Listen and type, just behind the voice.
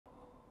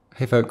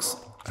Hey folks,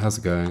 how's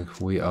it going?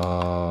 We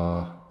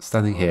are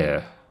standing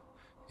here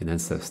in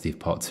Instead of Steve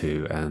Part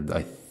 2, and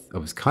I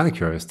was kind of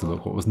curious to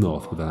look what was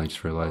north, but then I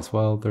just realised,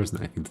 well, there isn't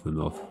anything to the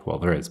north. Well,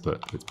 there is,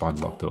 but it's behind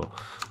a locked door.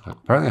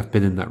 Apparently I've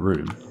been in that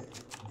room.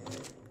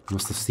 I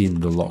must have seen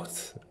the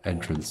locked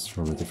entrance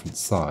from a different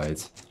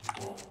side,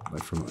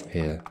 like from up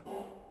here.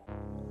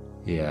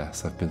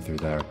 Yes, I've been through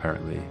there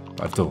apparently.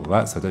 But I've done all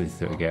that, so I don't need to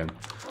do it again.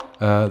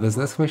 There's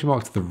an exclamation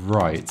mark to the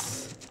right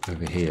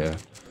over here.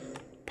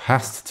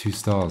 Past 2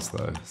 stars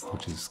though,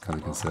 which is kind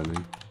of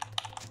concerning.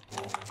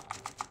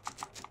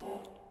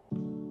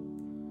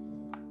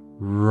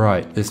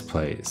 Right, this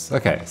place.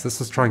 Okay, so let's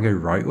just try and go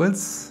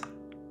rightwards.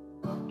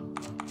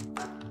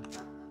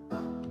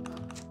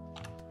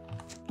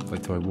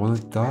 Like, do I want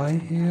to die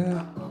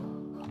here?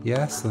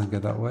 Yes, and then go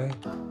that way.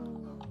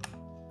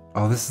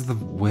 Oh, this is the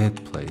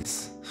weird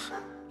place.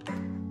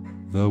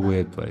 The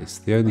weird place.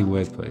 The only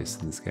weird place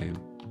in this game.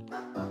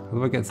 How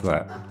do I get to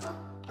that?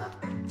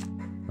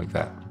 Like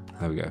that.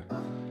 There we go.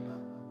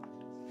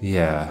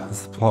 Yeah,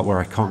 this is the part where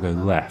I can't go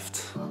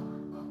left.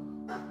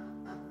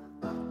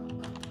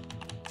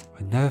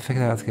 I never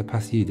figured out how to get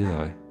past you, did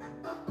I?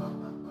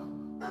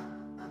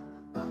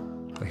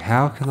 Like,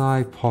 how can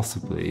I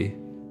possibly...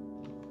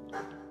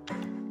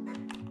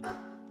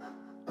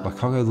 I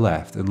can't go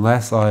left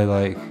unless I,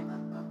 like,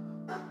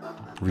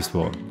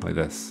 respawn, like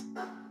this.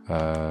 It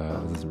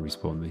doesn't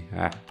respawn me.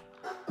 Ah.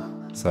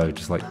 So,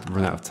 just, like,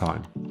 run out of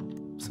time,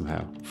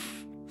 somehow.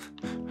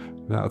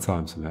 Run out of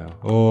time somehow.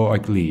 Or I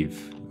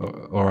leave.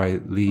 Or I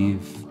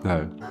leave...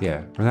 No,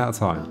 yeah, run out of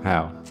time.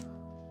 How?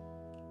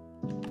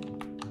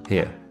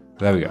 Here.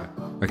 There we go.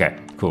 Okay,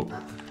 cool.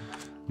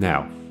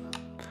 Now,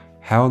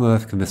 how on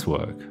earth can this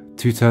work?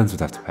 2 turns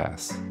would have to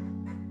pass.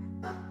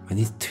 I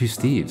need 2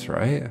 Steves,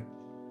 right?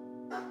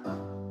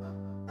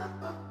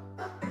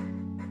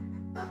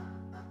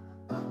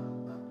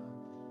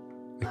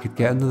 I could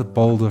get another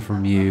boulder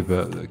from you,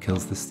 but it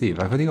kills the Steve.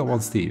 I've only got 1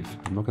 Steve.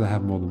 I'm not going to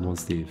have more than 1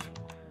 Steve.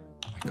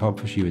 I can't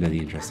push you in any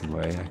interesting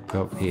way. I can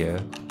go up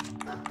here.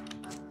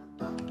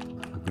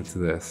 I'll go to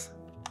this.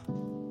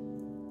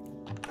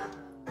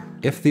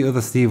 If the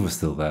other Steve was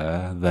still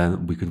there,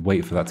 then we could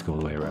wait for that to go all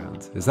the way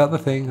around. Is that the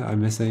thing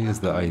I'm missing? Is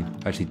that I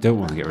actually don't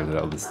want to get rid of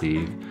that other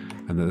Steve,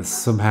 and that there's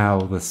some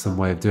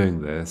way of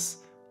doing this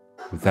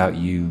without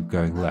you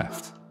going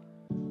left?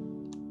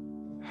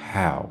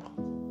 How?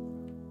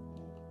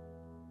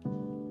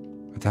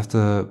 I'd have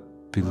to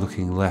be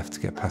looking left to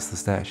get past the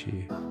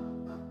statue.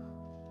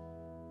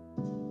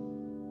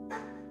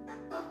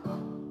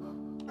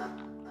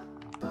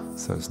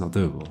 So it's not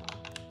doable.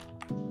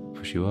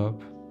 Push you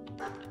up.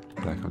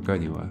 But I can't go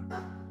anywhere.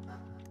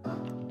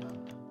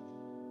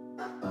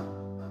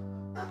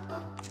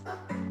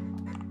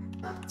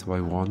 Do I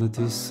want to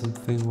do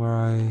something where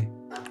I...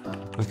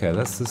 Okay,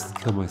 let's just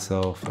kill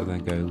myself and then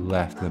go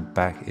left and then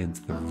back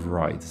into the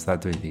right. Does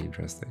that do anything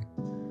interesting?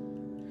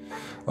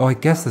 Oh, I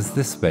guess there's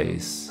this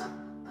space.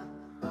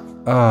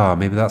 Ah,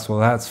 maybe that's what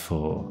that's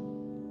for.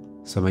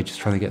 So am I just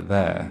trying to get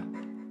there?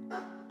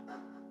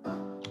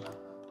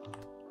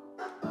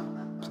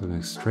 So I'm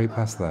going straight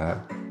past that.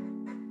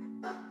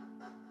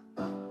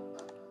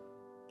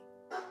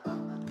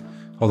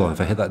 Hold on,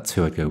 if I hit that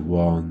 2, I'd go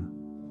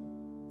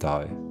 1,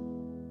 die.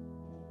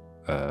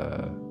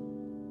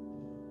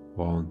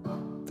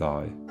 1,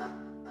 die.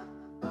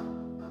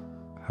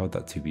 How would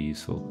that 2 be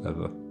useful,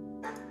 ever?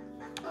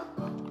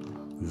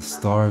 There's a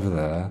star over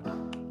there.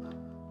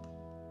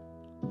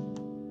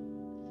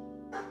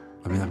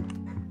 I mean,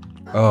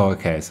 oh,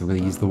 okay, so I'm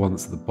going to use the one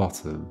that's at the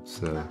bottom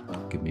to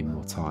give me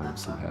more time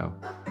somehow.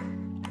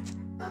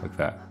 Like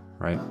that,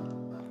 right?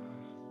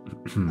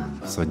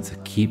 So I need to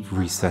keep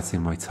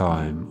resetting my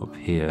time up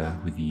here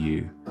with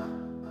you.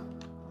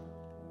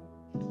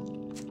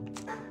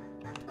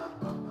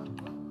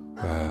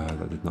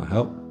 That did not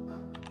help.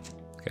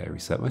 Okay,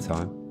 reset my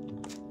time.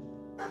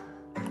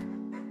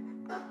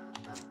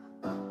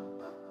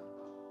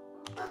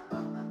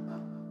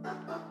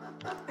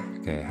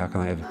 Okay, how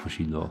can I ever push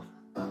you north?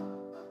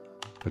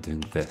 By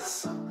doing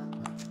this.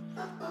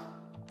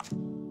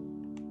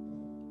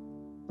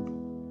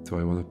 Do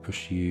I want to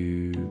push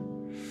you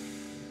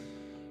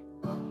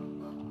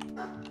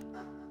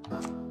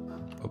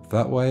up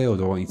that way, or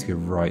do I want you to go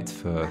right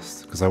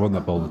first? Because I want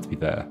that boulder to be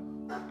there.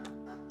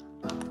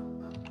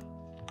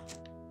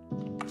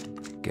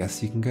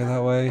 Guess you can go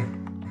that way.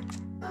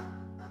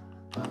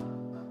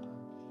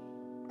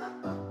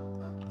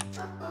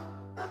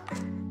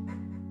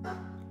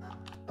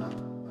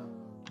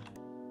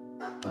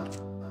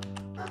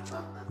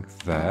 Like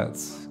that.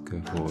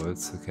 Go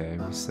forwards. Okay,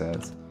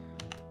 reset.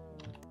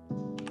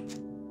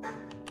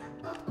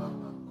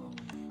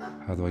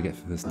 How do I get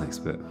through this next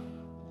bit?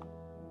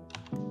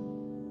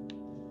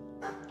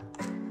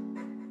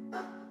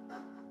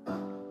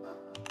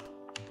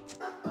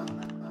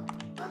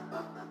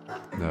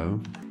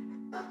 No.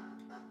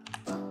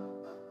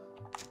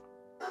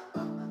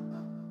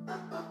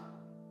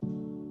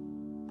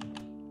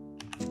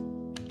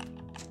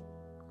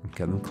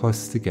 Get them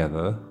closer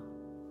together.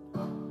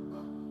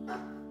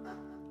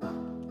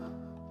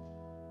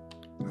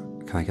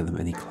 Can I get them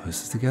any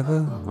closer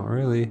together? Not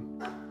really.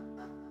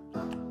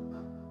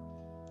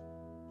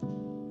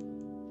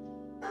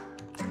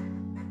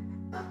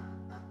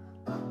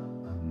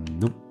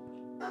 Nope.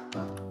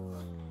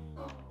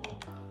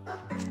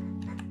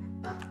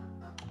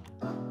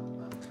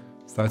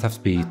 So that would have to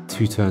be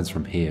 2 turns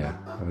from here.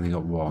 I've only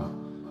got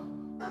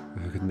 1.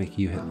 If I could make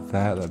you hit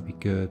that, that'd be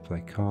good, but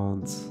I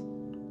can't.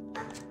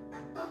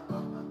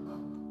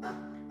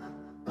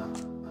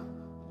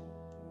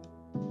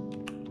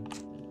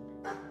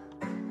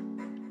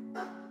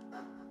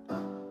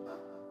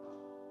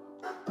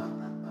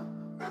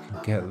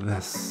 Get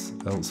this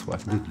elsewhere.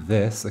 I can do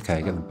this.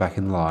 Okay, get them back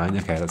in line.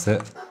 Okay, that's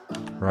it.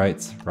 Right.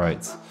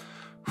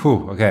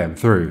 Whew, okay, I'm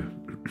through.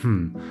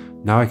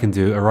 Now I can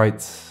do a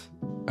right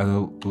and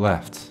a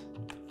left.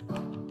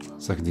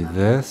 So I can do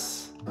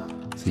this.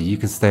 So you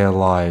can stay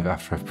alive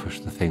after I've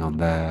pushed the thing on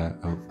there.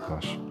 Oh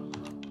gosh.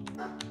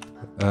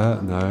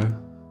 No.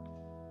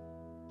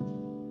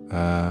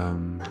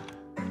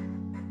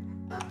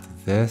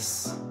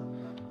 This.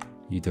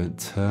 You don't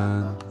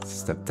turn.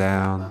 Step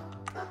down.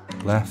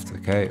 Left,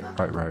 okay,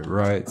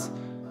 right.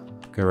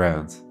 Go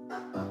around.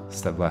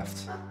 Step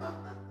left.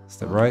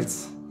 Step right.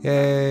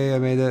 Yay, I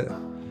made it.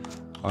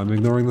 I'm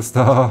ignoring the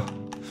star.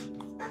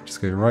 Just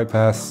going right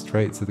past,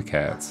 straight to the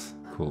cat.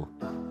 Cool.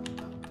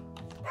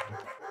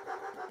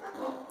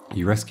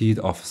 You rescued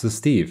Officer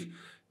Steve.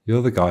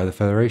 You're the guy the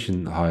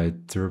Federation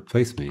hired to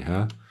replace me,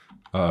 huh?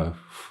 Uh-oh.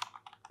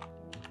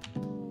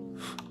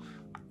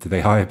 Do they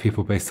hire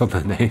people based on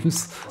their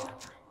names?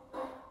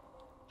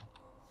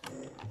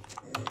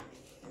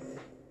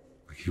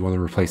 If you want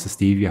to replace a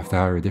Steve, you have to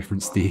hire a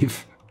different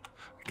Steve.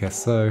 I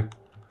guess so.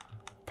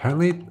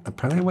 Apparently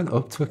I went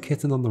up to a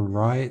kitten on the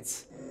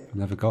right.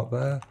 Never got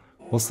there.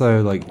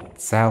 Also, like,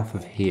 south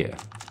of here.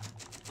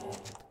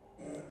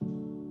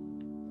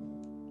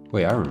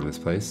 Wait, I remember this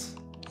place.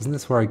 Isn't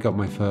this where I got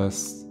my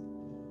first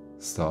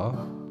star?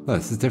 No,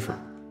 this is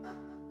different.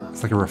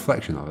 It's like a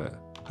reflection of it.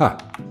 Huh.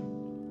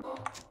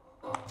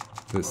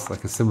 It's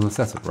like a similar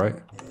setup, right?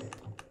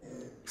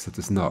 Except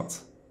it's not.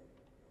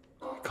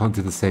 I can't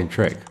do the same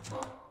trick.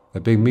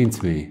 They're being mean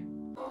to me.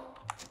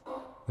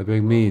 They're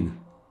being mean.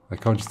 I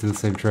can't just do the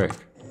same trick.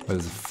 But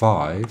there's a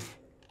 5.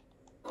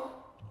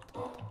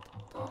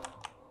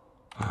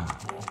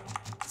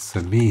 It's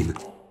so mean.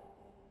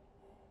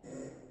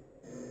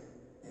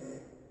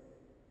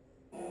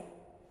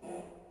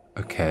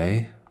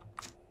 Okay.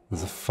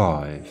 There's a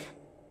 5.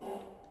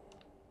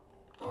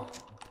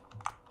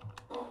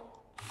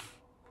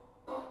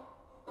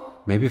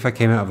 Maybe if I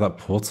came out of that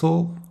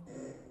portal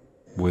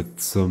with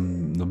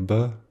some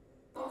number,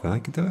 then I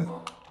could do it.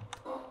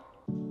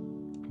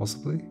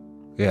 Possibly.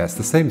 Yeah, it's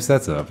the same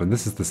setup, and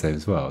this is the same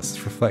as well.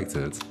 It's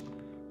reflected.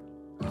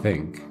 I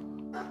think.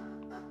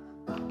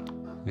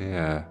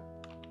 Yeah.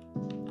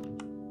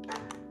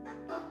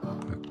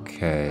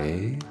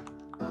 Okay.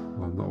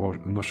 Well,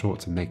 I'm not sure what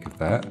to make of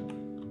that.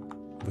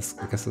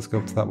 I guess let's go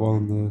up to that one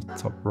on the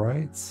top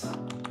right.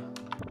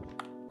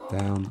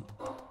 Down.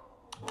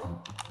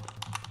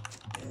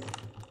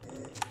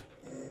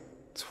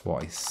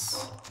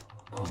 Twice.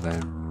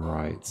 Then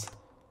right.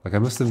 Like, I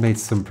must have made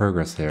some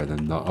progress here,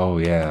 then not. Oh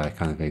yeah, I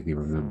kind of vaguely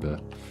remember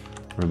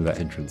that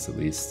entrance at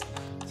least.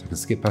 So I can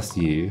skip past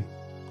you.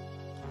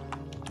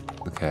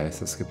 Okay, so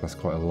let's skip past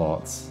quite a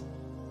lot.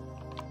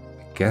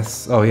 I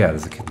guess. Oh yeah,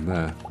 there's a kitten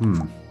there.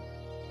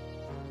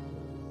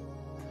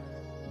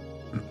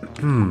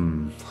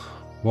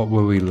 What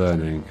were we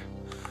learning?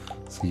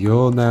 So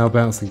you're now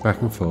bouncing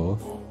back and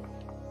forth.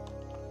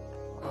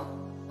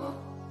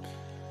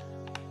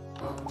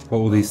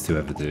 What will these two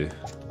ever do?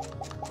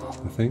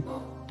 Nothing?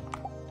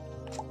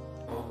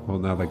 Well,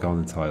 now they're gone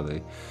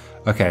entirely.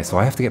 Okay, so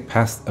I have to get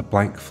past a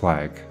blank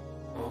flag.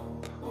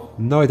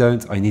 No, I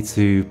don't. I need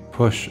to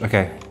push...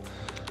 Okay.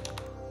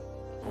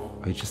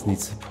 I just need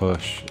to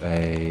push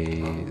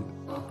a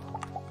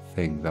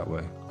thing that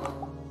way.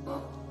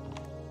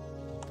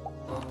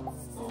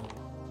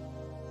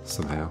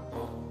 Somehow.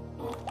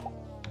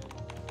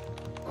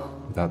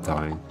 Without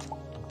dying.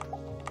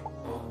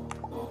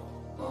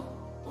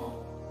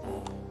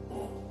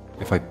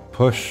 If I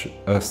push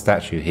a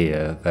statue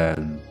here,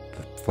 then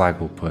the flag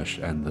will push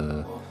and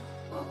the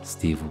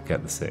Steve will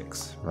get the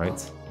 6,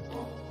 right?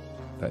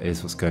 That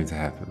is what's going to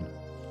happen,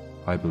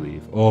 I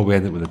believe. Or we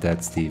end up with a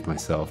dead Steve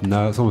myself.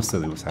 No, it's almost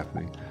certainly what's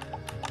happening.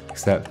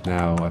 Except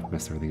now I've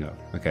messed everything up.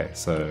 Okay,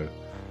 so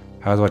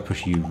how do I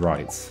push you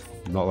right?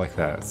 Not like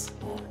that,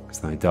 because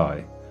then I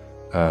die.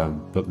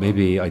 But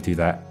maybe I do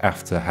that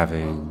after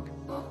having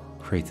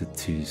created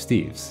 2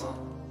 Steves.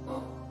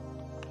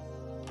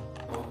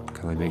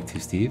 Can I make 2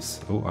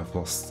 Steves? Oh, I've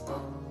lost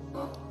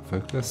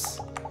focus.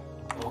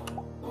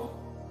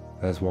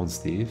 There's 1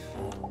 Steve.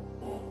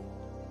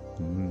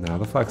 Now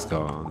the flag's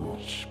gone,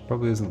 which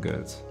probably isn't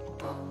good.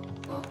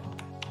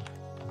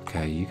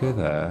 Okay, you go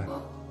there.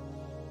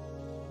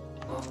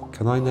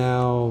 Can I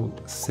now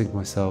sync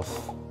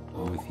myself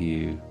with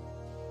you?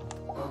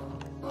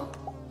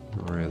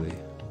 Not really.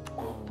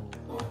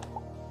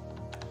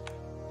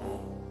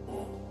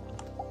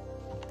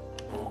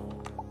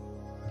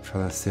 I'm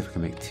trying to see if I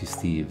can make 2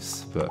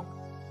 Steves, but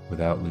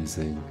without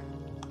losing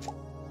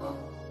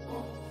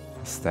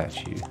the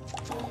statue.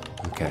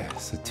 Okay,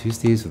 so 2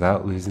 Steves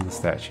without losing the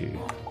statue.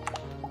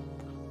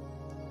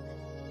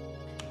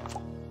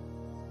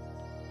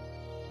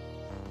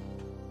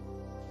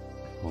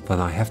 Well, then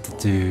I have to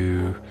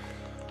do...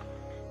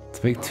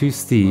 To make 2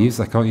 Steves,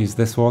 I can't use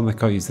this one, I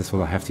can't use this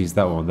one, I have to use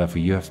that one, therefore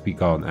you have to be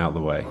gone out of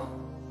the way.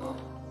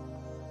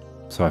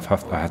 So I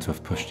had to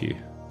have pushed you,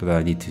 but then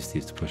I need 2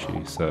 Steves to push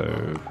you, so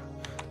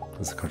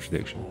there's a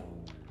contradiction.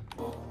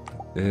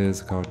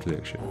 There's a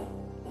contradiction.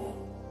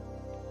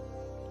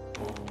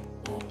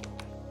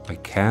 I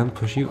can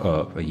push you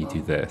up, and you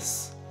do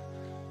this.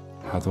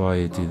 How do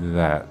I do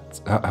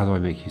that? How do I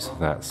make use of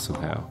that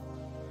somehow?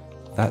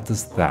 That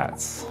does that,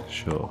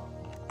 sure.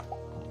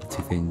 The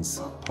 2 things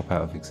pop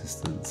out of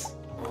existence.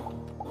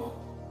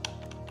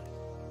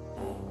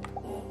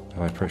 If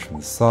I approach from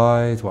the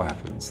side, what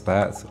happens?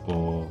 That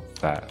or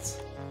that?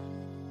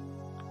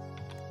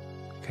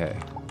 Okay,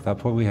 at that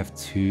point we have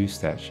 2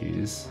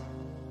 statues.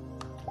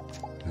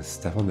 Let's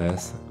step on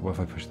this. What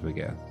if I push them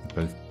again? They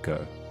both go.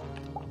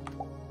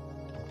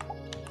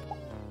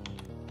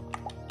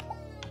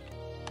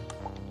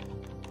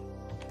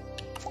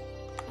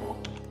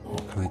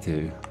 What can I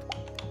do?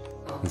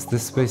 There's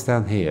this space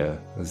down here,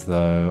 as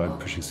though I'm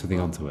pushing something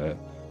onto it,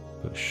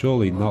 but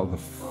surely not the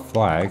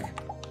flag.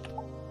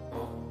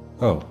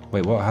 Oh,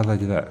 wait, what? How did I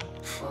do that?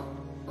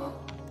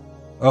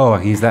 Oh, I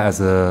can use that as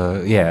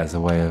a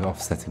way of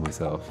offsetting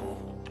myself.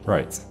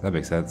 Right, that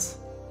makes sense.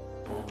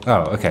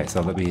 Oh, okay,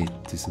 so let me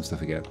do some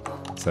stuff again.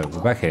 So,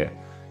 we're back here.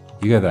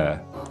 You go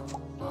there.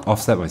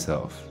 Offset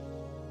myself.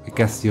 I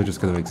guess you're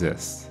just going to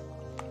exist.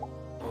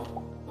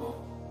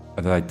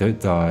 And then I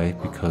don't die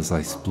because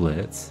I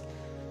split.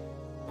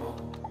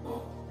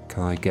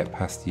 Can I get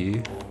past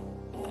you?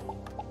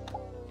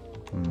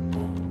 We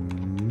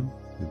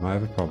might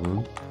have a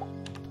problem.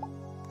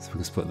 So we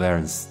can split there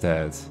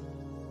instead.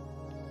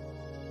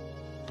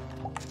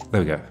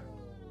 There we go.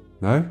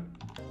 No?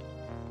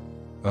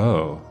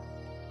 Oh.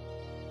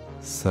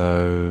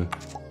 So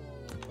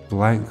the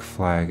blank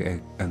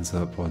flag ends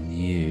up on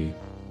you.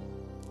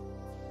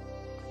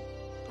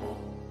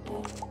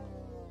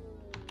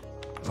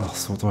 Oh,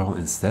 so what do I want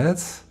instead?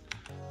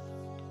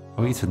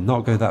 I want you to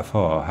not go that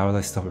far. How would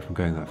I stop it from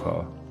going that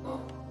far?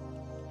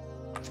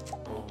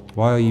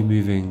 Why are you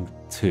moving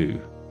 2?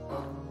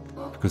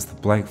 Because the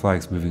blank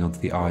flag's moving onto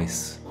the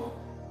ice.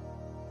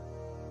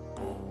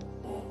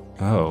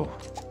 Oh.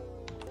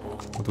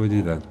 What do we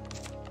do then?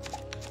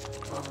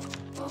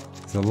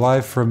 It's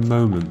alive for a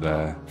moment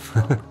there.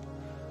 How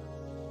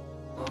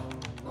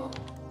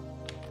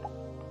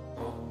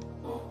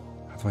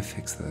do I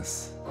fix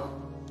this?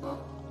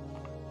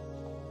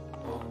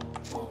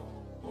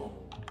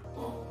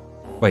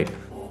 Wait.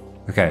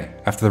 Okay.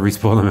 After the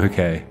respawn, I'm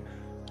okay.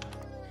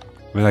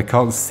 I mean, I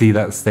can't see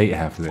that state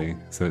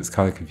happening, so it's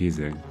kind of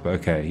confusing. But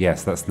okay,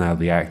 yes, that's now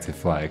the active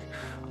flag.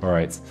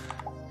 Alright.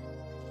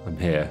 I'm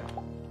here.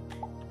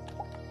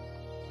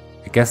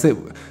 I guess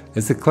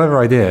it's a clever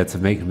idea to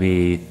make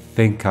me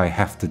think I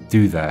have to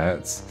do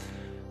that.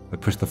 I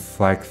push the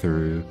flag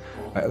through.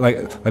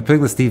 Like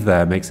putting the Steve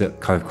there makes it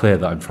kind of clear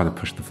that I'm trying to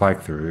push the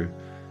flag through.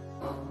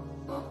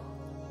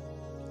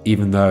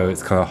 Even though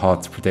it's kind of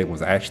hard to predict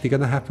what's actually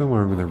going to happen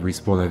when I'm going to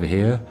respawn over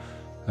here.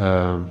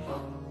 I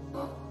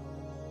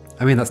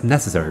mean, that's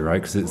necessary, right?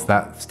 Because it's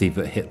that Steve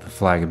that hit the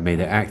flag and made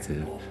it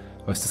active.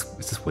 Oh, it's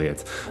just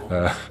weird.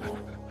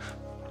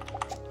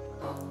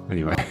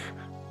 Anyway.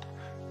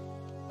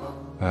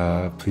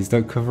 Please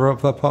don't cover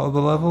up that part of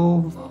the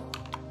level.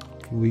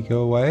 Can we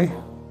go away?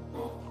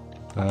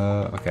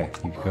 Okay,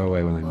 you can go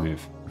away when I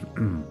move.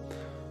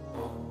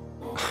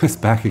 It's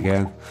back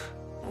again.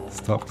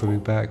 Stop coming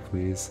back,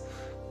 please.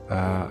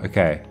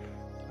 Okay.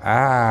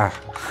 Ah!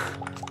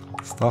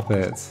 Stop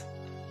it.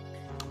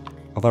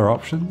 Are there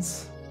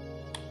options?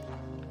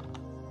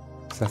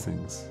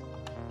 Settings.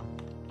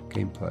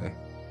 Gameplay.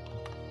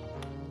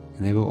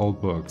 Enable all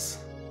bugs.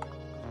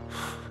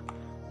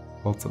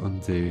 Alt to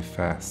undo,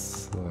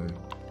 fast, slow.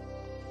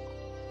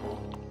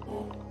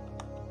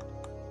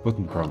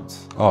 Button prompt.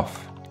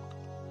 Off.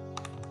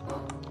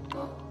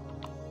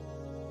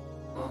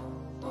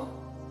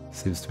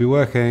 Seems to be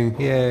working.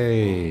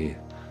 Yay!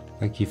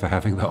 Thank you for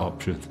having that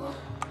option.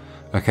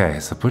 Okay,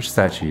 so push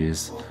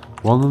statues.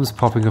 One of them's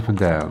popping up and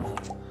down.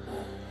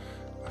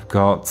 I've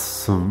got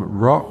some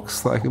rocks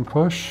that I can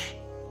push.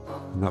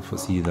 And that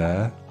puts you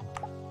there.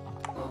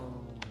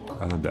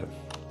 And I'm dead.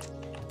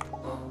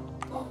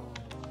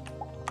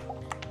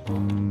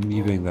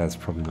 You being there is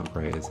probably not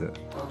great, is it?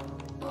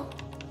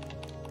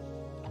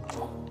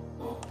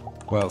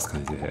 What else can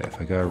I do here? If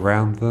I go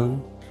around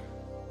them,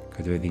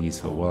 can I do anything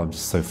useful? Well, I'm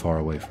just so far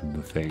away from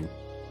the thing.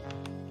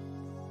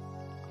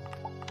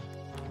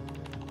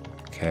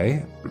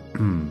 Okay.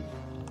 Do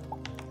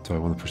I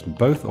want to push them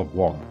both or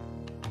one?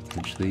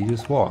 Potentially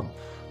just one.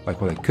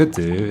 Like what I could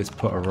do is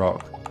put a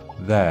rock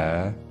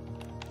there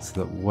so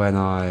that when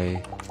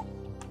I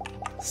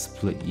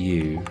split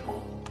you...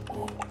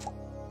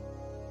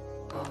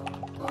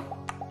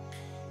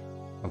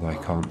 Although I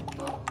can't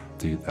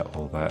do that,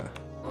 all that.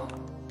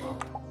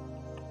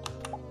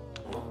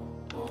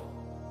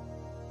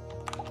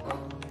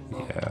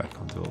 Yeah, I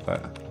can't do all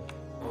that.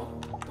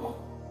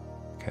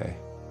 Okay.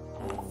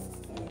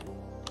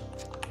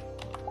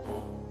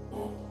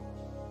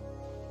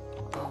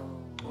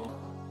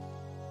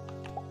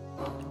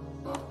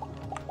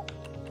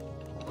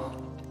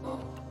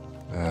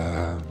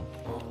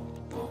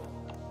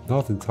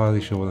 Not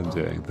entirely sure what I'm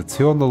doing. The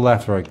two on the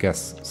left are, I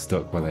guess,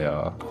 stuck where they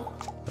are.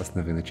 That's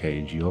never going to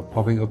change. You're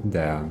popping up and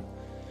down.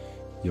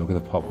 You're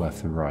going to pop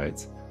left and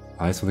right.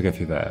 I just want to go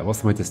through there.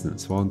 What's my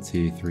distance? 1,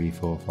 2, 3,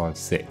 4, 5,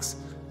 6.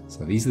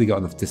 So I've easily got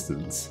enough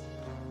distance.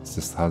 It's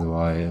just how do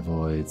I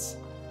avoid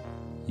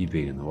you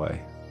being in the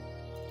way?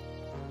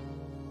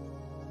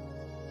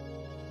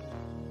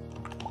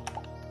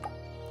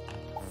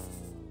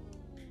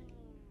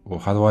 Or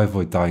how do I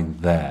avoid dying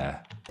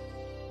there?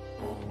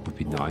 Would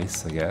be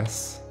nice, I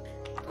guess.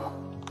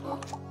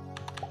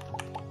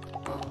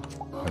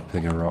 By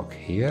putting a rock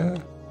here?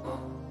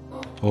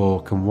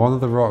 Or can one of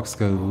the rocks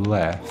go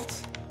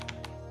left?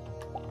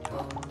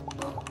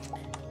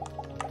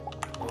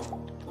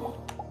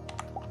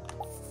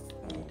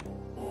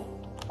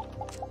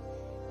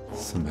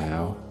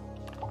 Somehow.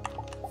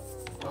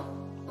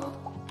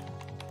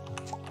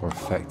 Or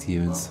affect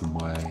you in some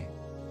way.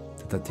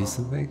 Did that do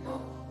something?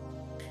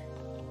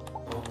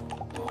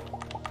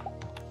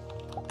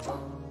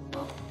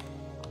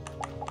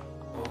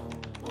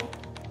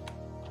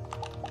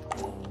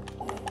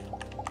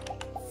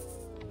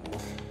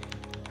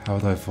 How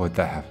would I avoid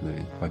that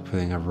happening? By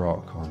putting a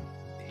rock on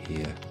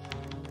here.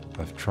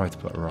 I've tried to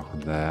put a rock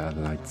on there and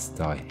then I'd just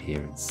die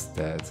here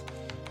instead.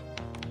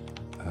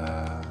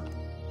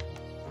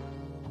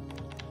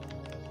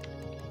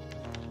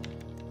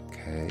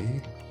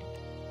 Okay.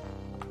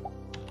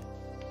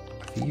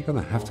 I think you're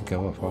gonna have to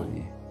go up, aren't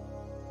you?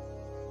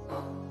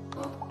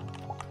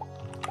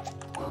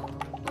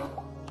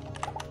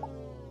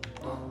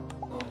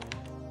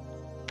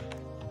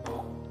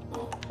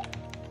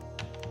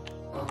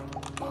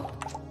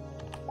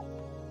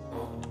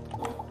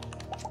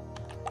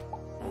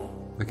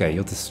 Okay,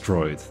 you're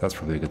destroyed. That's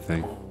probably a good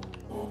thing.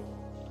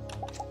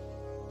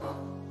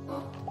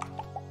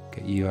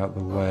 Get you out of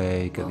the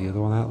way, get the other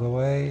one out of the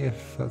way,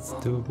 if that's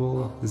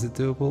doable. Is it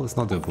doable? It's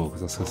not doable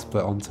because that's going to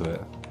split onto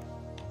it.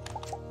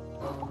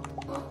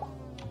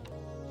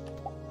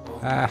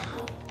 Ah!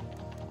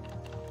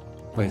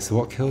 Wait, so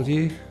what killed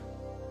you?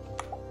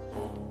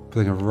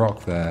 Putting a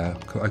rock there.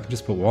 I could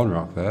just put one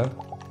rock there.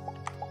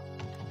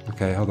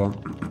 Okay, hold on.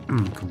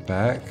 Come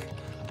back.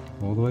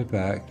 All the way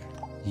back.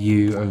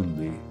 You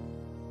only.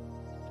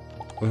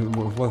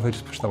 What if I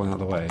just push that one out of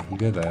the way? You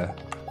go there.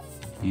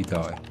 You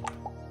die.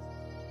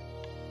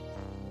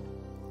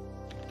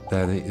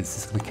 Then is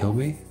this going to kill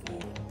me?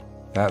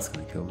 That's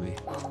going to kill me.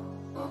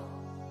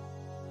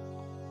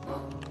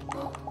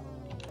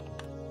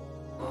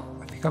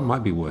 I think I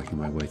might be working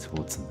my way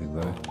towards something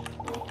though.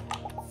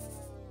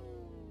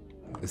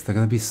 Is there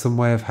going to be some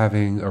way of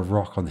having a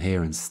rock on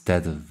here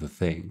instead of the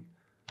thing?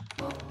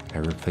 I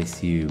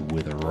replace you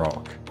with a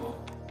rock.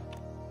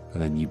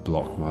 And then you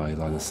block my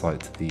line of sight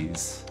to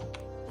these.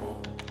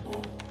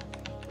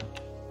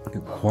 I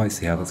can't quite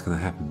see how that's going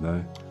to happen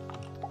though.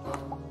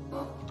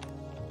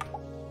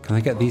 Can I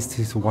get these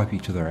two to wipe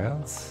each other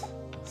out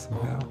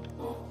somehow?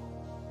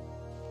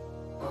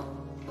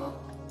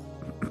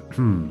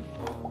 Can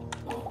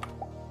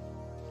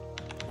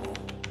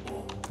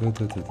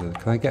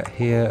I get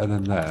here and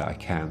then there? I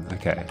can.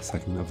 Okay, so I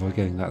can avoid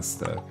getting that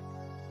stuck.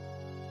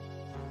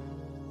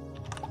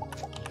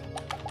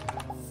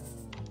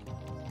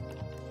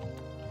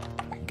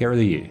 I can get rid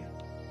of you.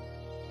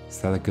 Is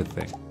that a good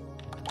thing?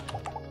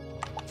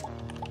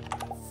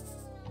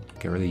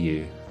 Get rid of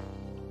you.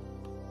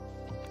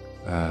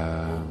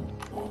 I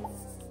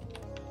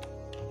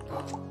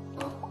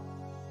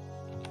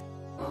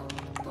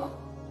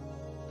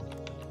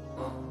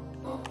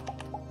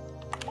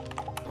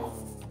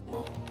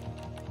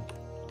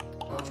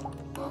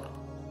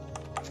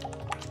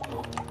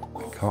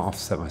can't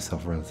offset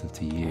myself relative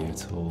to you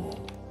at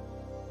all.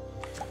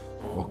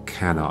 Or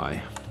can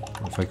I?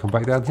 If I come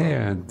back down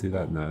here and do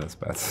that? No, that's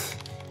bad.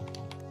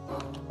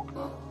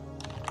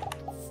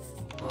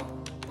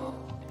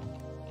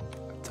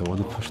 I want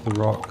to push the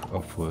rock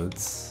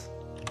upwards.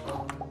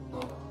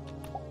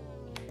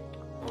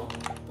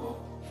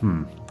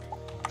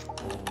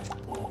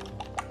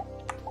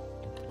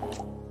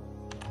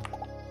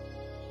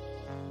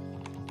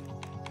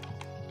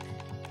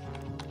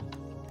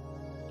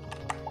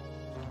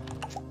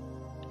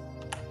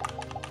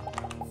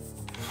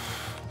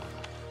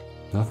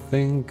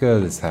 Nothing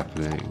good is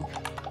happening.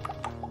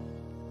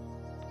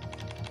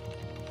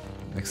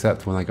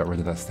 Except when I got rid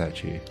of that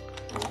statue.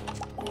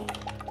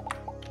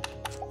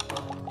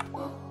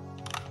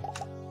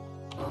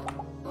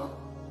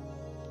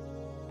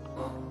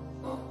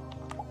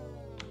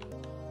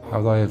 How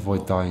do I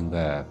avoid dying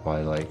there?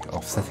 By like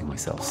offsetting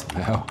myself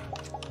somehow.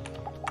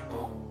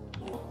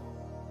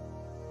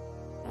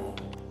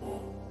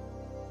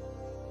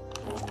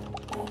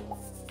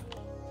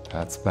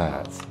 That's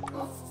bad.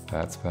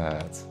 That's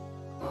bad.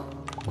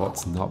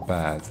 What's not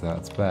bad?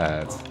 That's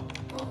bad.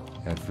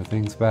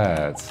 Everything's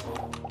bad.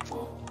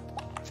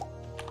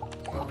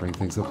 I'll bring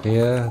things up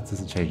here.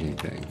 Doesn't change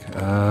anything.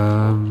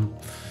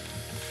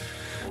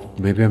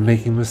 Maybe I'm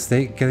making a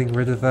mistake getting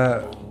rid of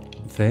that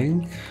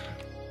thing?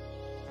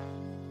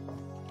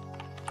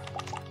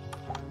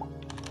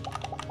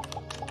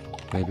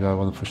 Maybe I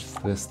want to push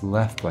this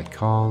left, but I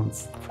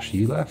can't push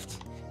you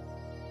left?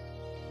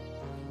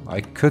 I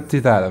could do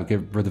that. I'll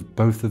get rid of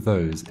both of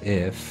those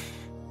if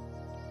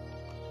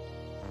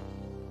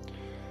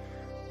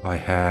I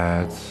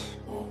had...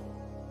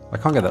 I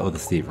can't get that other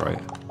Steve,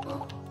 right?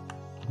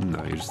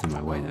 No, you're just in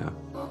my way now.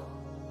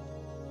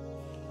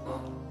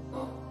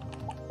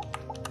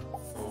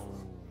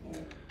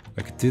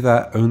 I could do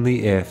that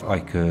only if I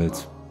could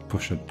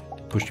push you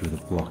with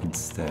a block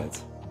instead.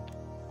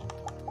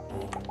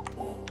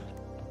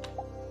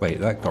 Wait,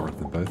 that got rid of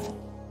them both.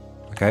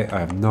 Okay, I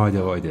have no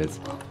idea what I did.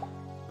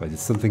 But I did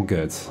something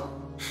good.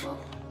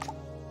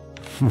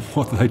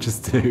 What did I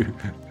just do?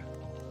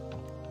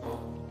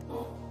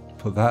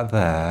 Put that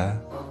there.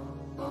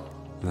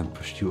 And then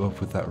pushed you up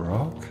with that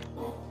rock?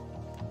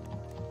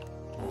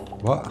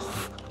 What?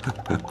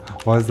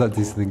 Why does that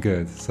do something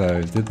good?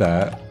 So, did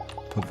that.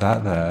 Put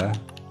that there.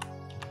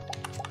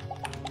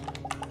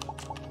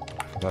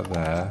 Put that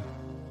there.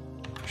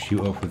 Push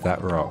you up with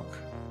that rock.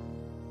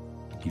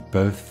 You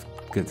both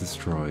get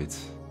destroyed.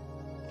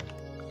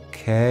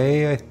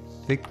 Okay, I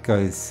think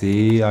I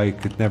see. I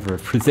could never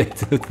have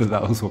predicted that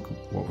that was what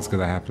was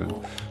going to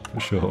happen.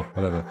 But sure,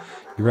 whatever.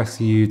 You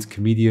rescued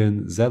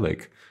comedian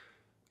Zelig.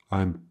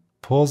 I'm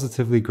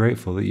positively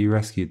grateful that you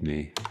rescued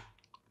me.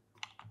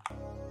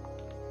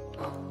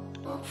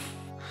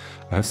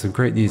 I have some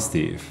great news,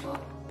 Steve.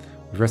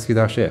 We've rescued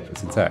our ship.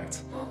 It's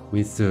intact. We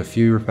need to do a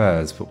few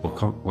repairs, but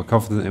we're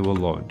confident it will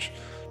launch.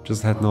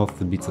 Just head north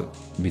and meet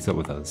up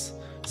with us.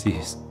 See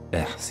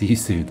you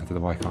soon. I don't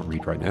know why I can't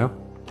read right now.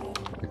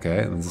 Okay,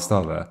 and there's a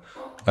star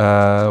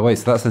there. Wait,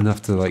 so that's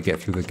enough to like get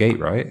through the gate,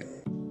 right?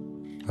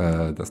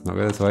 That's not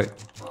good, that's right.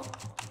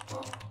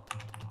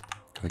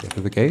 Can I get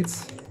through the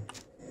gates?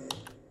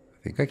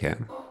 I think I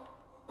can.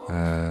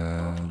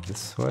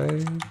 This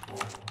way?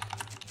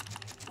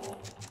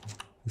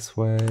 This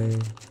way?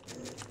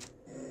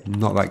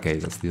 Not that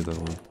gate, that's the other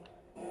one.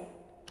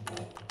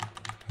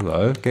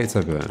 Hello, gates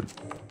open.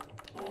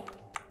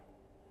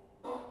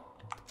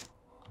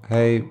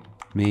 Hey,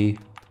 me.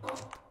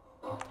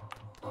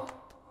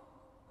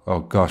 Oh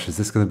gosh, is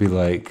this going to be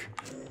like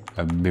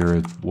a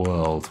mirrored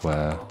world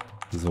where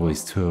there's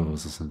always two of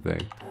us or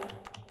something?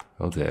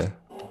 Oh dear.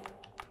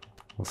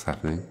 What's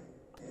happening?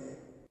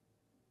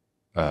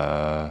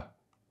 We're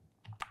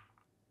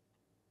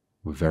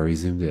very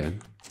zoomed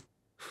in.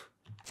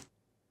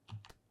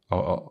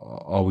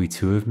 Are we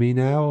two of me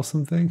now or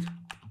something?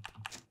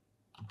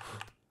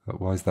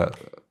 Why is that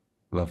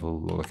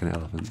level look like an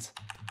elephant?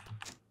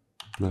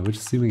 No, we're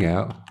just zooming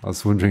out. I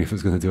was wondering if it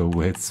was going to do a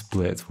weird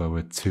split where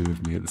we're two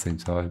of me at the same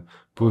time.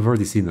 But we've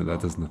already seen that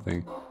that does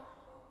nothing.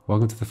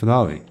 Welcome to the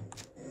finale.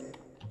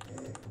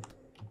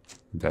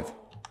 I'm dead.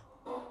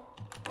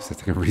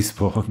 Except I can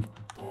respawn.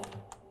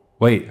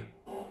 Wait,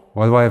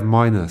 why do I have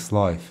minus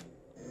life?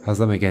 How does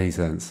that make any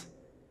sense?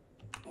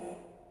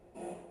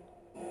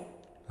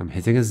 I'm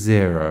hitting a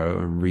 0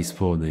 and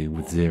respawning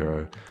with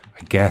 0.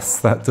 I guess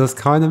that does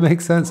kind of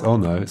make sense. Oh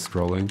no, it's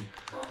scrolling.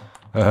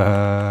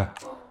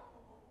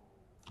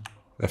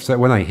 So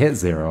when I hit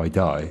 0, I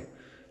die.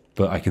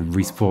 But I can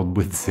respawn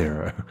with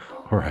 0.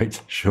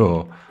 Alright,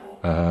 sure.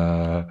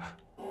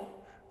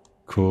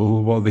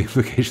 Cool. What are the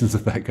implications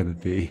of that going to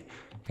be?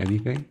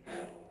 Anything?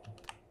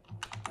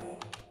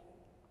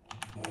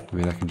 I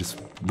mean, I can just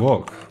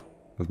walk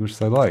as much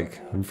as I like.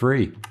 I'm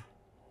free.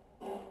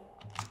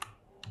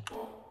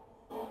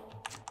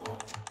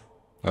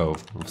 Oh,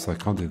 so I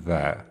can't do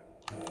that.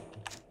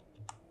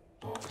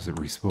 Because it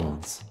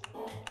respawns.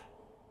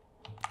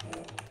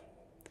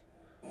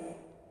 I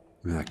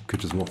mean, I could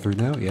just walk through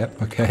now.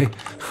 Yep, okay.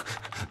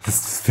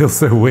 This just feels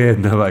so weird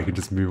now that I can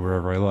just move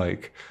wherever I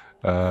like.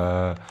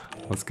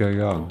 What's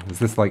going on? Is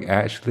this like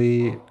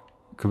actually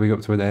coming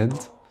up to an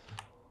end?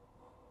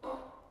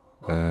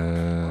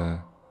 I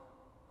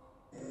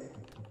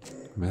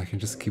mean, I can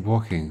just keep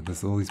walking.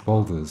 There's all these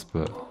boulders,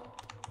 but...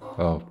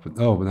 but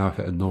now I've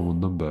hit a normal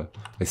number.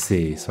 I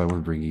see, so I want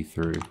to bring you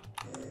through.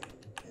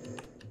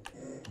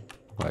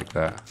 Like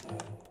that.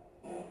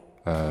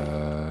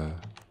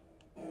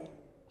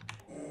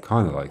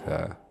 Kind of like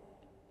that.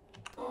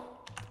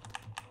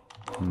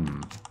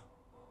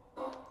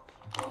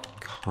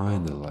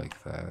 Kind of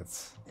like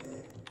that.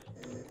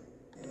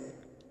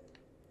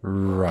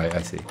 Right,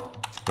 I see.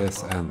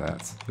 This and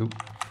that. Oop.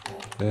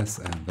 This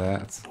and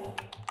that.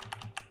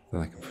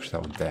 Then I can push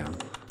that one down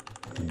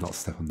and not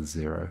step on the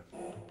 0.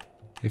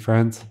 Hey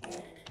friend,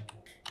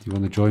 do you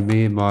want to join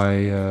me in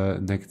my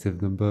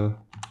negative number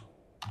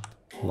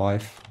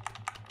life?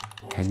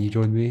 Can you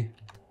join me?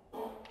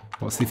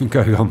 What's even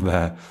going on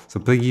there? So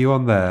I'm putting you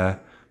on there,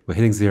 we're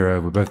hitting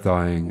 0, we're both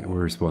dying, and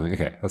we're respawning.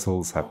 Okay, that's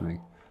all that's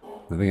happening.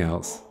 Nothing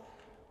else.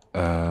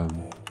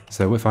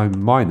 So if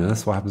I'm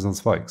minus, what happens on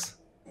spikes?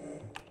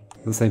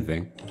 The same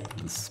thing.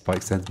 The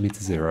spike sends me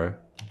to 0.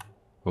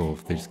 Or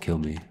if they just kill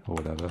me, or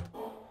whatever.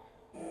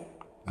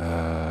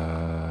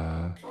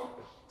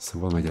 So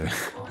what am I doing?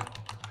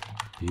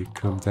 You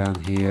come down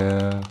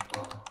here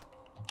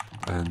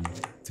and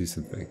do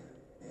something.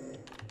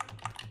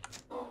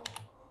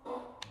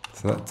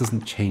 So that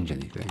doesn't change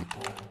anything.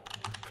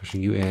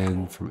 Pushing you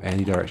in from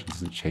any direction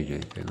doesn't change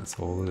anything, that's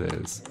all it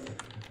is.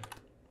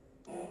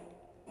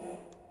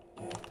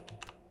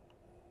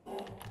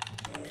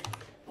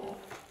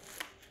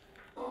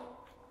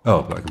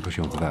 Oh, but I can push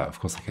you onto that, of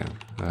course I can.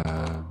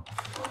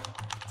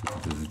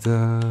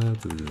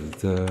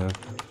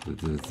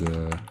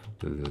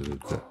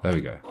 There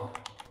we go.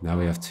 Now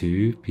we have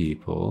 2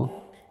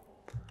 people.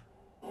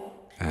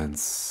 And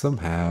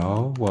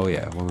somehow, well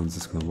yeah, one of them's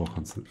just going to walk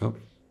onto... Oh,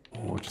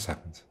 what just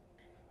happened?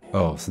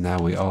 Oh, so now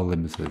we are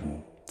limited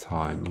in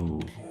time.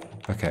 Ooh.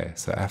 Okay,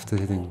 so after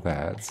hitting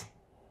that...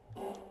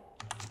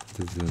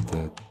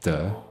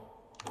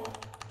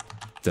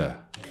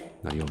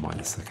 Now you're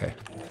minus, okay.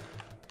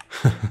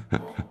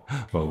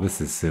 Well,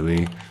 this is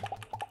silly.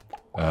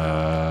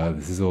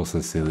 This is also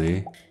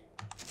silly.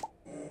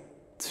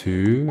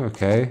 2,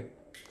 okay.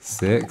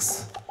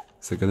 6.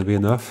 Is it going to be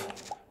enough?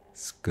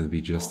 It's going to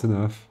be just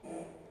enough.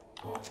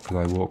 Could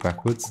I walk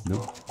backwards?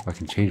 Nope. I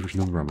can change which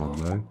number I'm on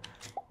though.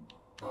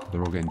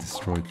 They're all getting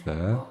destroyed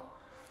there.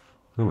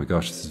 Oh my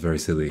gosh, this is very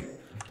silly.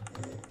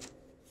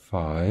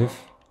 5.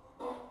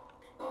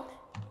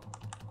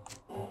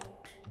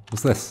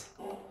 What's this?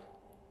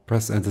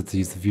 Press enter to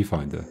use the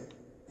viewfinder.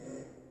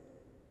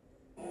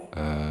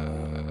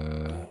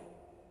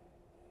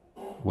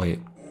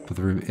 Wait, but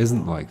the room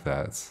isn't like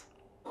that.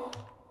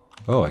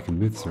 Oh, I can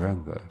move this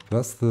around though. But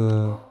that's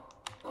the...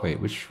 Wait,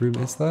 which room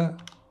is that?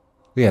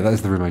 Yeah, that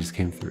is the room I just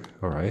came through.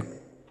 Alright.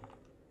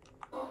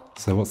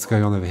 So what's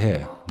going on over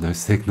here? No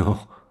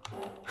signal.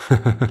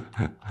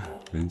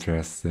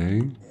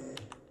 Interesting.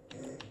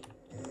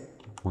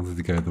 Wanted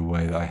to go the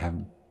way that I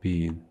haven't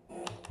been.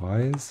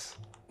 Wise.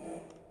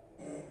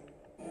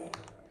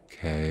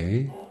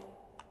 Okay.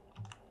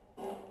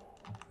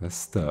 There's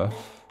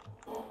stuff.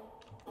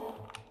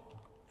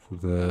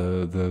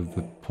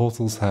 The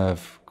portals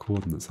have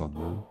coordinates on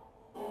them.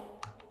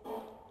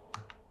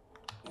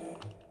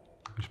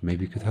 Which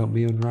maybe could help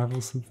me unravel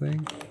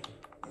something?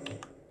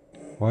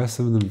 Why are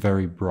some of them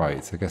very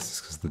bright? I guess it's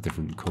because of the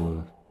different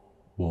colour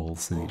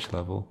walls in each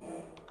level.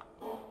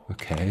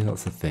 Okay,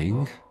 that's a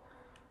thing.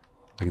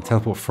 I can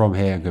teleport from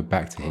here and go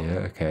back to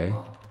here. Okay.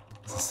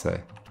 What's this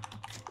say?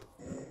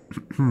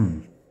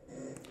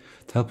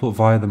 Teleport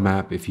via the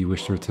map if you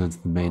wish to return to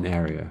the main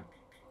area.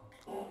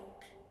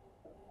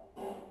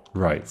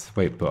 Right.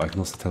 Wait, but I can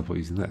also teleport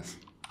using this.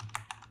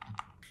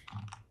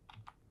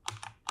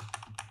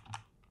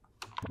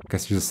 I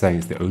guess you're just saying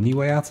it's the only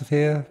way out of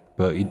here,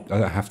 but I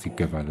don't have to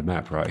go via the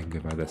map, right? I can go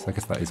via this. I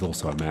guess that is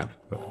also a map,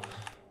 but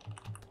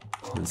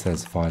when it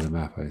says via the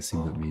map, I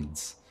assume that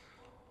means...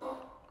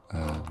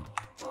 I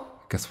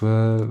guess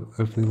we're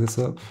opening this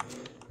up.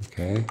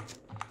 Okay.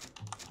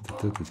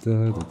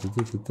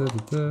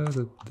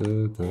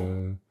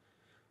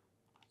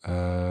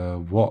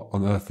 What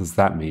on earth does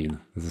that mean?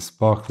 There's a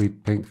sparkly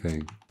pink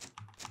thing.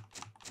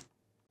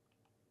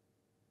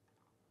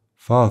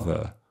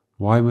 Father,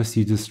 why must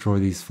you destroy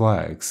these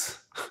flags?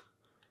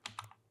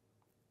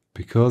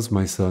 Because,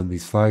 my son,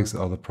 these flags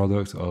are the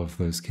product of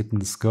those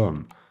kitten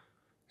scum.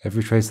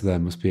 Every trace of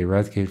them must be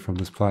eradicated from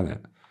this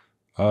planet.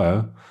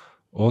 Uh-oh.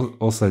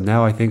 Also,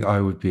 now I think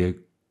I would be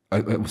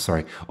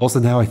Also,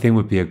 now I think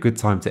would be a good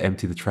time to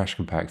empty the trash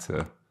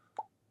compactor.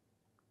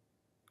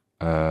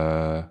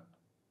 Uh-oh.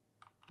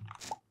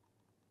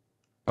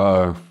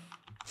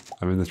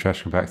 I'm in the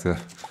trash compactor.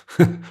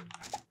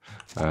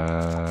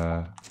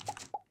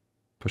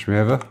 Push me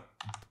over.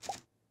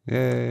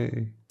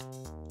 Yay.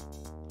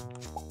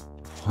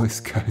 What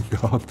is going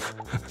on?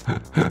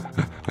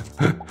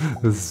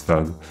 This is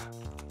fun.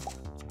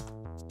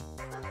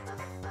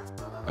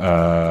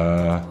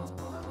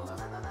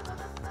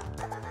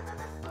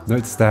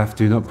 Note to staff,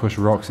 do not push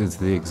rocks into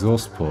the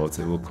exhaust port,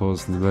 it will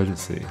cause an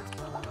emergency.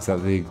 Is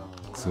that the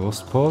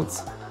exhaust port?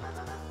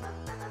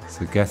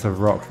 So get a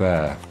rock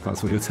there,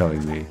 that's what you're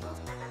telling me.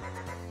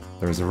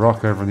 There is a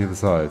rock over on the other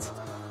side.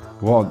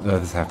 What on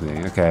earth is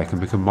happening? Okay, I can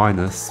become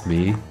minus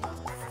me.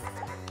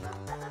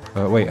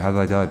 Wait, how did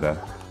I die there?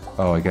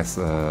 Oh, I guess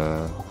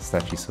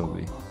statue saw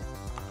me.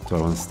 Do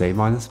I want to stay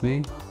minus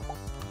me?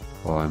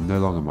 Well, I'm no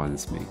longer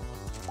minus me.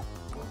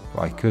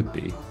 But I could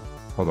be.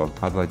 Hold on,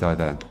 how did I die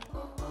then?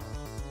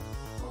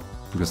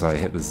 Because I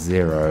hit the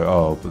 0.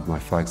 Oh, but my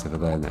flag's over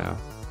there now.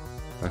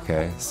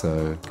 Okay,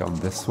 so get on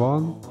this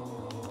one.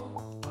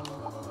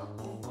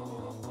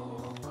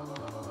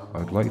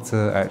 I'd like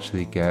to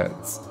actually get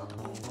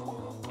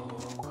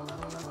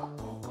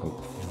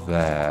up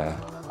there.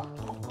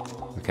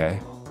 Okay,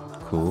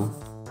 cool.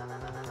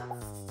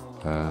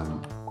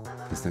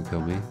 Please don't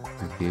kill me.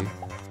 Thank you.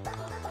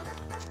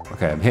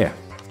 Okay, I'm here.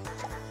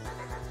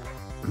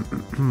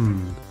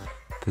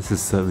 This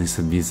is certainly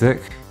some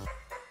music.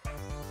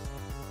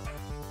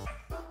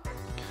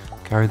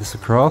 Carry this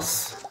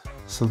across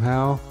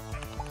somehow.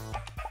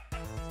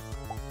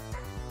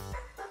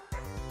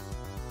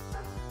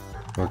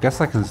 Well, I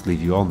guess I can just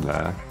leave you on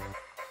there.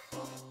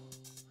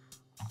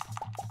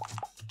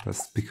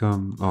 Let's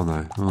become... Oh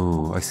no.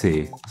 Oh, I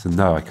see. So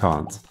no, I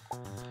can't.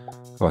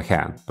 Well, I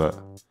can, but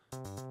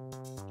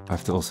I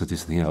have to also do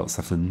something else.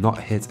 I have to not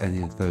hit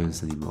any of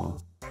those anymore.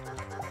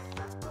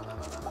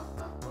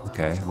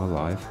 Okay, I'm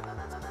alive.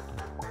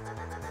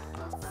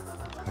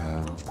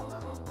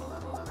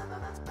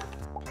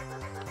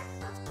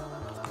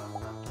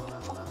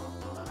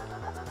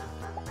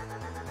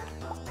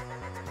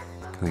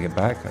 Can I get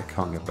back? I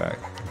can't get back.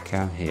 I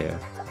can here.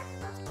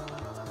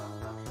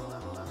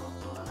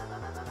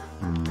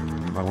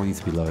 I want you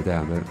to be lower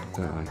down,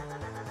 don't I?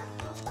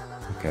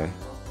 Okay.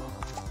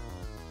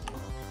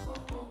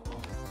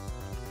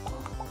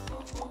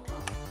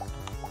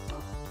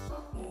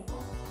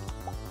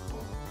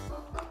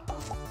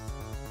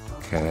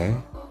 Okay.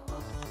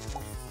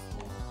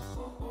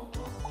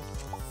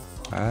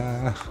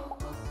 Ah.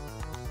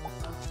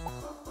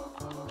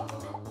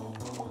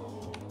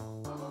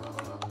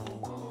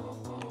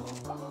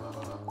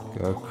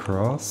 Go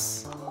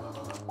across. I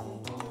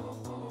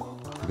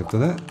think I've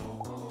done it.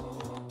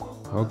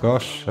 Oh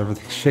gosh,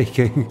 everything's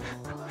shaking.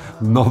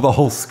 Not the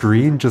whole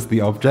screen, just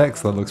the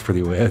objects. That looks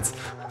pretty weird.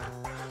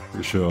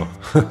 For sure.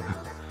 I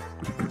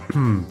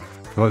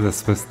feel like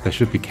there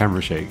should be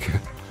camera shake.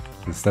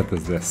 Instead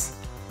there's this.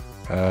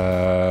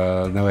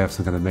 Now we have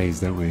some kind of maze,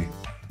 don't we?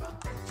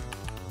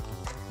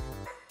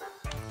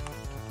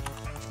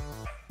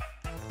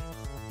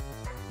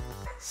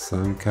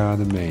 Some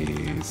kind of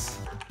maze.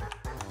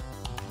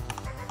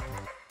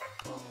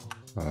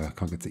 I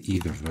can't get to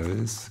either of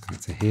those. Can I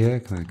get to here?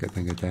 Can I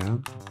then go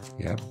down?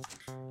 Yep.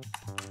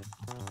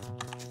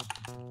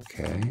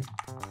 Okay.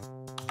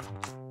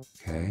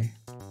 Okay.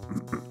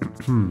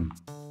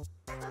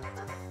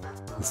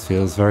 This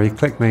feels very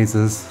click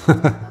mazes.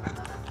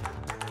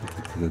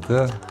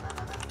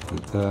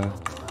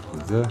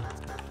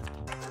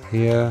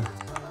 Here.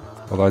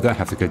 Although I don't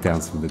have to go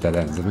down some of the dead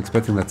ends. I'm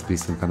expecting that to be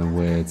some kind of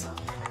weird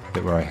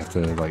bit where I have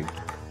to like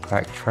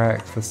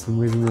backtrack for some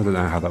reason. I don't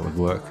know how that would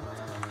work.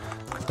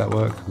 Could that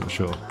work? I'm not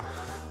sure.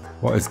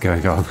 What is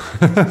going on?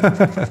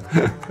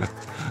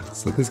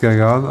 Something's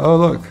going on. Oh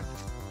look!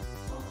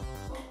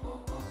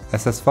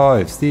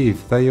 SS5,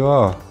 Steve, there you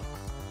are.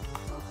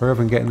 Hurry up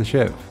and get in the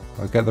ship.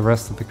 I'll get the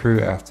rest of the crew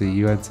after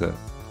you enter.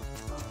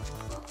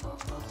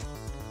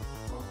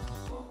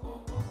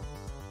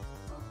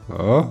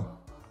 Oh?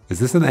 Is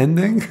this an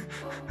ending?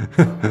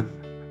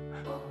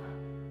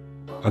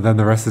 And then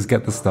the rest is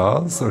get the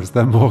stars? Or is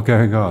there more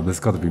going on? There's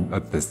got to be...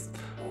 this.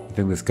 I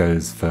think this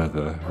goes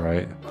further,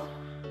 right?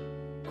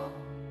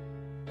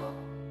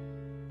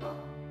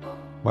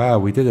 Wow,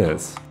 we did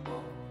it.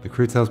 The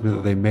crew tells me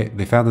that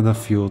they found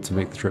enough fuel to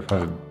make the trip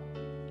home.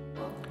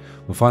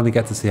 We'll finally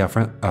get to see our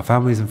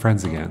families and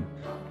friends again.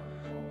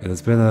 It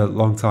has been a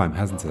long time,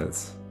 hasn't it?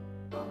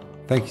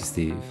 Thank you,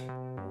 Steve.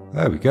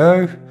 There we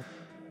go.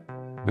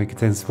 May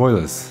contain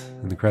spoilers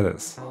in the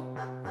credits.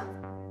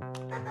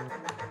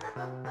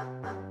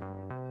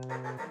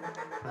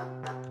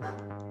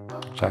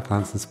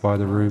 Jack-lantern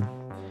spider room.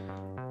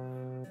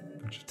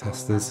 Bunch of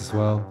testers as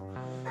well.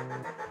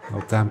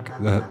 Oh damn,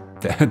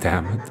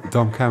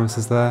 Dom Camus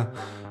is there.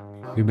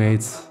 Who made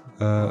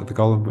the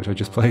Golem, which I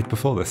just played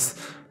before this.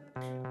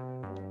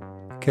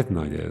 Kitten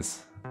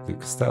ideas. Luke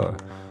Costello.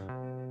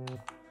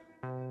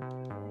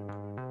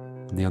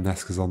 Neon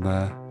Nesca's on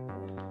there.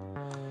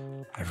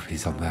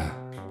 Everybody's on there.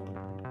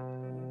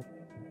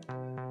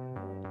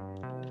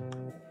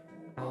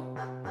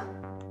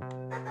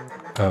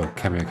 Oh,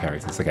 cameo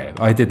characters. Okay,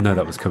 I did know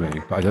that was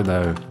coming, but I don't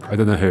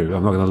know who.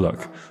 I'm not gonna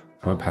look.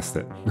 I went past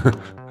it.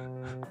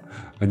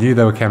 I knew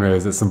there were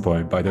cameos at some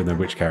point, but I don't know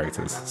which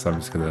characters, so I'm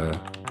just gonna...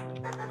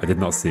 I did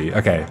not see...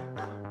 Okay,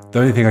 the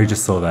only thing I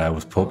just saw there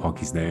was Paul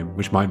Ponky's name,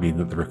 which might mean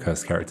that the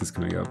recursed character's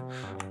coming up,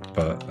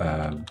 but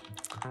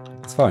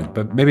it's fine.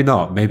 But maybe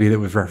not. Maybe it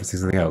was referencing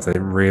something else. I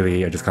didn't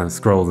really... I just kind of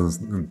scrolled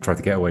and tried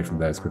to get away from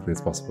there as quickly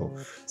as possible.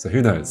 So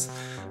who knows?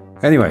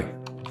 Anyway.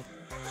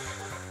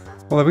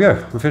 Well, there we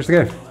go. We finished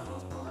the game.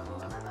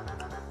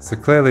 So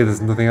clearly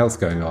there's nothing else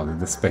going on in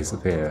this space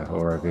up here,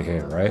 or over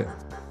here, right?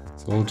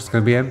 It's all just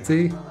going to be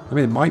empty? I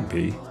mean, it might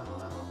be,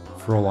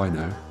 for all I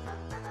know.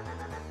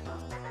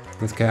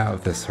 Let's get out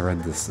of this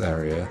horrendous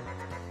area.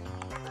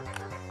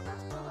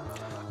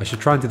 I should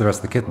try and do the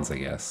rest of the kittens, I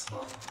guess.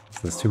 So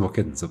there's 2 more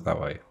kittens up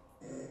that way.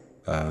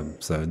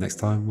 So next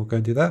time we'll go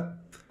and do that.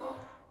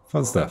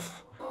 Fun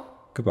stuff.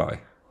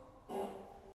 Goodbye.